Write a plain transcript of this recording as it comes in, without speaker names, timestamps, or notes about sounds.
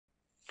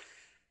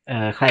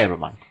Hi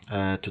everyone.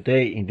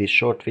 Today in this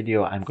short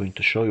video I'm going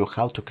to show you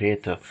how to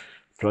create a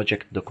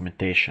project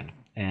documentation,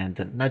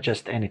 and not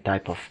just any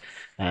type of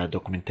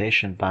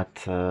documentation, but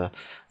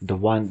the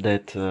one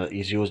that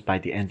is used by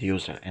the end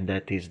user, and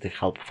that is the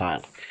help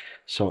file.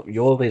 So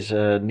you always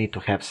need to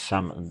have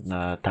some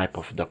type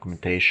of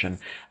documentation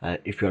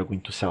if you are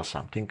going to sell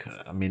something,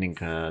 meaning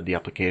the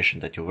application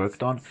that you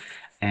worked on,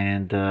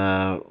 and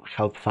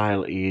help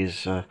file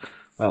is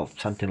well,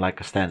 something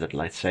like a standard,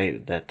 let's say,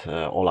 that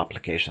all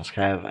applications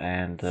have,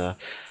 and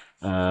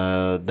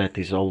that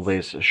is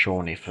always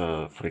shown if,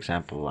 for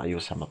example, I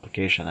use some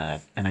application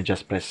and I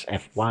just press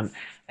F1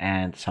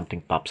 and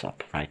something pops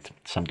up, right?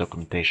 Some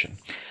documentation.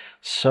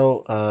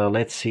 So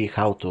let's see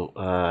how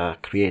to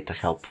create a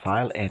help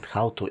file and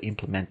how to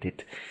implement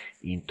it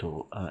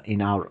into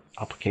in our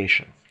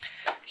application.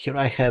 Here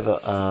I have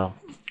a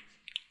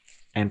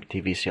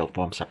empty VCL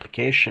Forms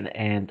application,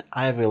 and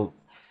I will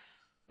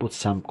put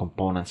some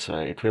components.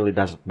 It really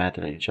doesn't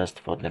matter, it's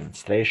just for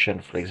demonstration.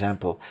 For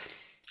example,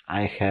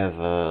 I have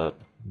a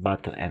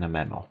button and a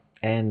memo,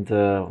 and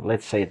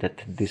let's say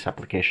that this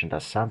application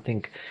does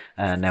something,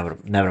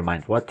 never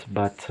mind what,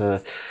 but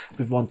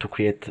we want to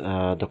create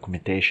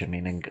documentation,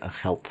 meaning a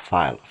help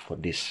file for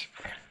this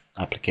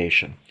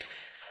application.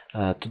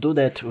 To do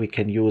that, we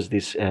can use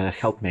this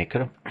help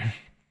maker.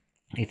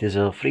 It is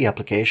a free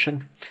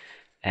application,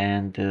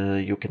 and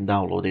you can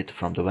download it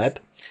from the web.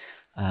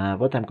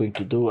 What I'm going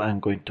to do, I'm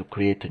going to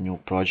create a new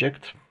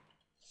project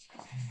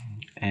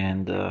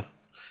and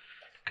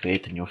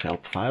create a new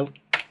help file.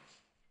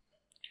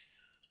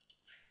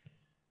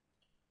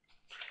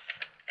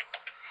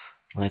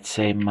 Let's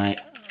say my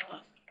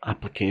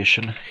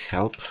application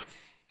help.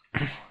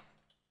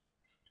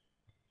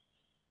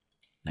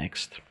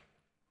 Next.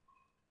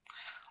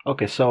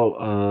 Okay,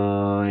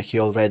 so he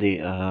already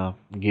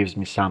gives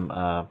me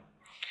some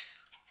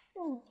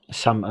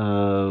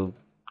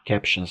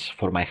captions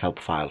for my help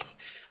file.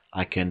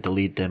 I can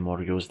delete them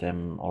or use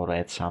them or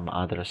add some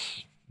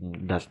others,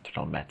 doesn't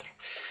really matter.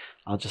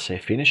 I'll just say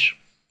finish,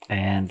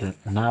 and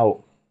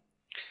now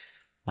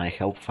my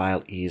help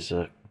file is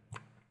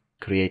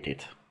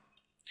created.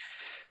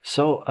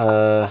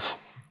 So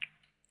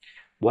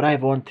what I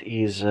want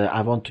is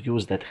I want to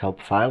use that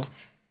help file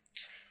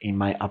in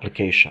my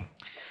application.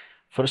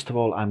 First of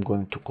all, I'm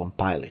going to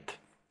compile it.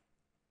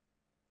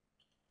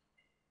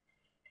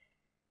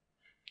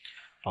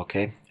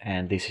 Okay,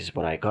 and this is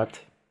what I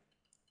got.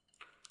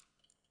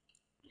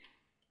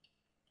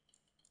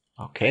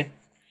 Okay,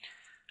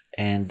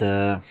 and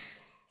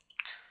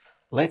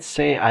let's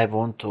say I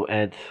want to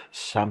add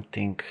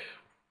something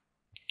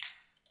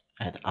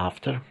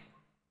after.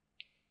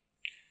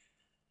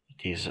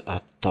 It is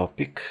a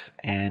topic,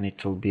 and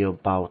it will be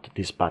about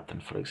this button,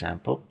 for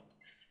example.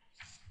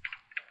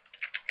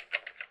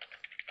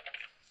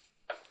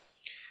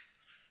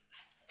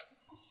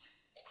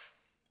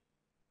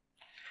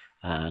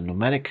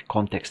 Numeric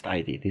context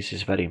ID, this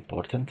is very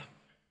important,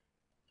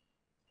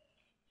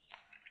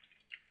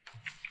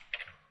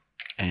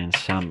 and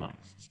some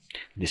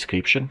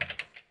description.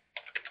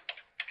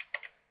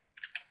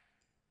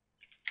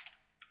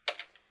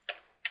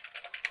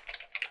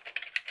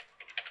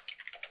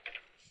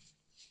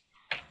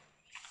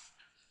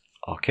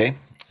 Okay,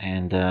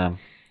 and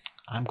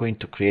I'm going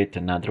to create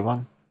another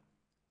one.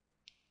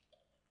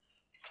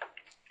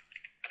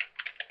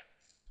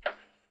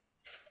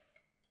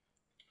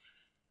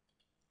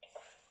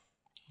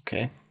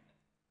 Okay.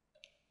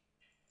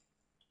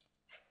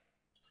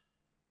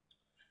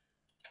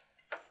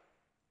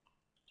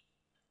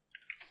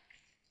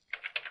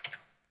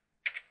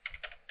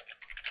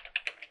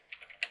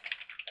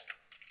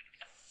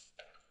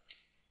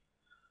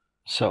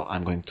 So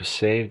I'm going to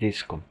save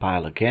this,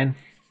 compile again,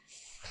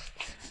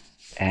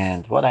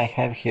 and what I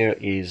have here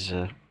is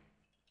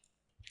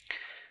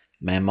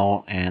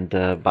memo and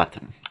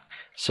button.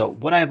 So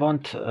what I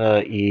want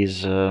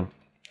is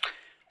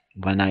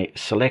when I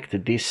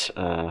select this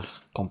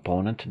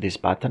component, this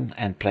button,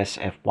 and press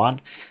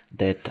F1,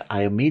 that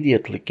I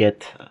immediately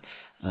get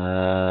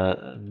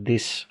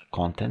this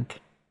content.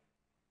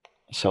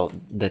 So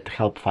that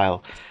help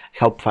file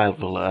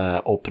will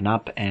open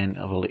up and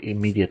will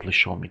immediately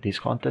show me this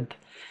content.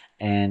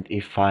 And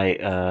if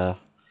I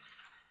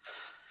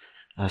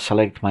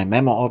select my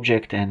memo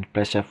object and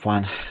press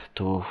F1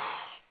 to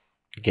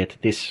get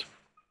this.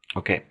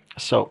 Okay,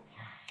 so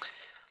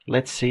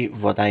let's see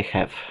what I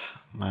have.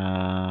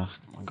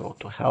 Go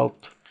to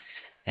help,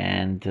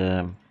 and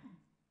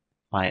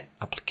my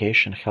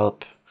application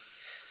help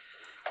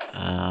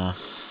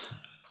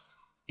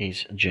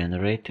is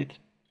generated.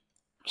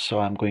 So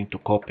I'm going to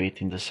copy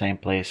it in the same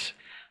place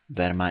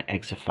where my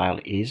exe file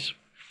is,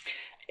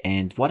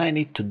 and what I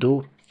need to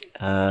do,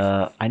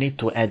 I need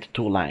to add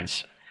two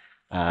lines.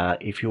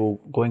 If you're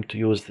going to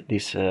use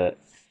this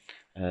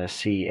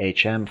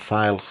CHM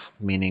file,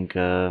 meaning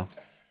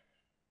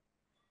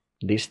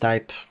this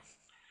type,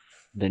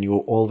 then you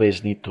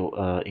always need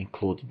to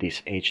include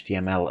this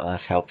HTML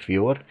help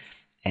viewer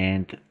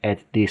and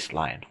add this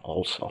line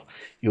also.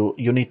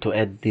 You need to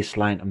add this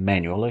line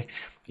manually.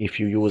 if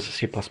you use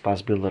C++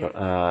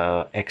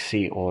 Builder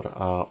XC or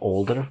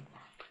older,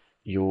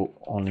 you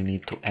only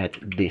need to add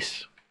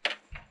this.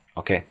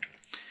 Okay,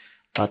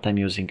 but I'm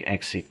using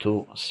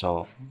XC2,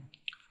 so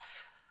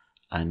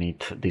I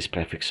need this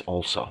prefix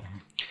also.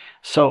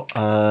 So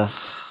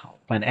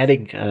when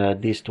adding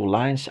these two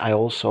lines, I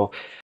also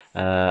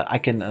I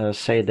can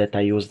say that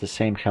I use the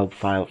same help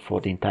file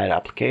for the entire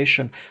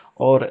application,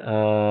 or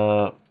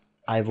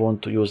I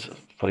want to use,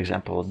 for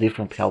example, a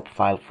different help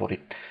file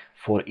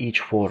for each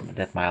form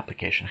that my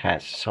application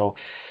has. So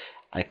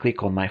I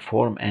click on my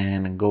form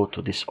and go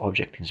to this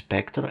object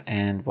inspector,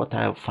 and what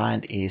I'll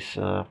find is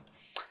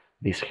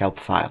this help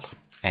file.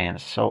 And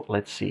so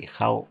let's see,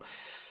 how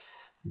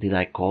did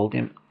I call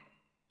them?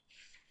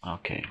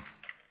 Okay.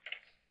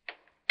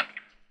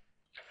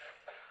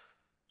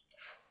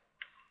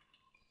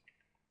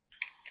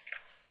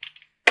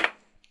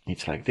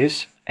 It's like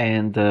this,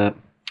 and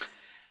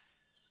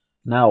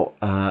now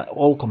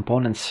all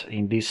components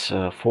in this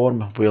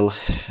form will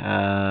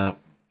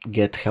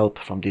get help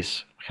from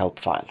this help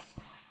file.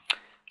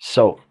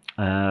 So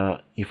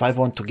if I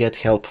want to get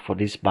help for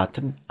this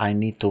button, I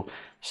need to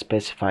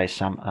specify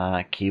some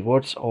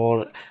keywords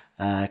or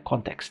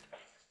context,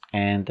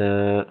 and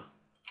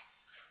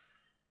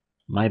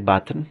my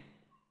button,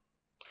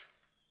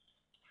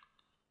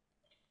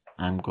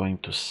 I'm going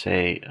to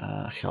say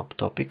help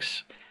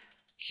topics.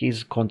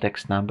 His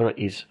context number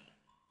is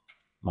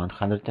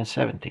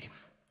 170,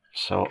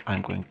 so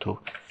I'm going to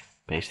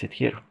paste it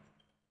here.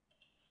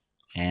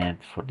 And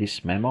for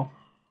this memo,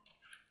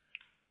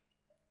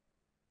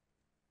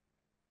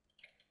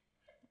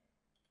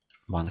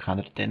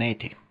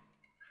 $180.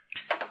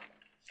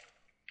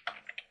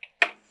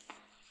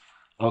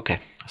 Okay,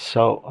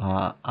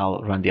 so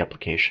I'll run the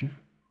application,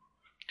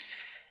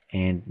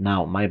 and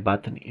now my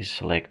button is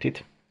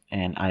selected,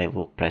 and I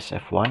will press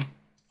F1,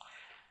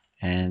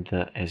 and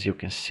as you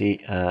can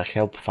see,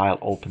 help file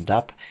opened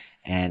up,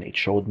 and it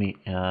showed me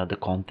the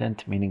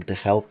content, meaning the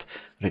help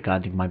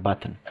regarding my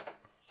button.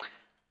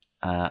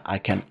 I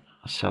can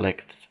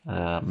select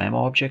memo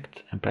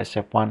object and press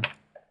F1.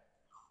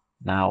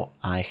 Now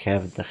I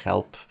have the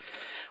help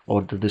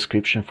or the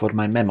description for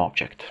my memo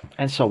object,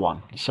 and so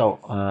on. So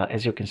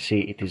as you can see,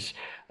 it is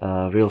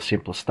real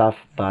simple stuff,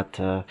 but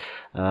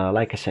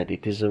like I said,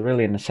 it is a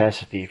really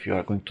necessity if you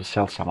are going to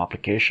sell some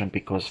application,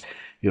 because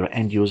your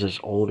end users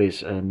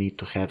always need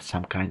to have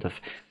some kind of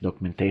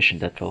documentation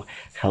that will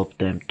help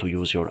them to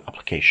use your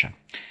application.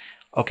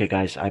 Okay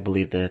guys, I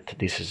believe that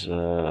this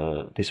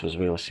was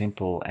really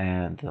simple,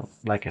 and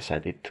like I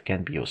said, it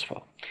can be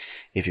useful.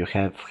 If you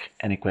have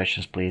any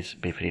questions, please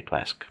be free to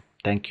ask.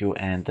 Thank you,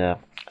 and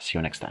see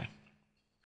you next time.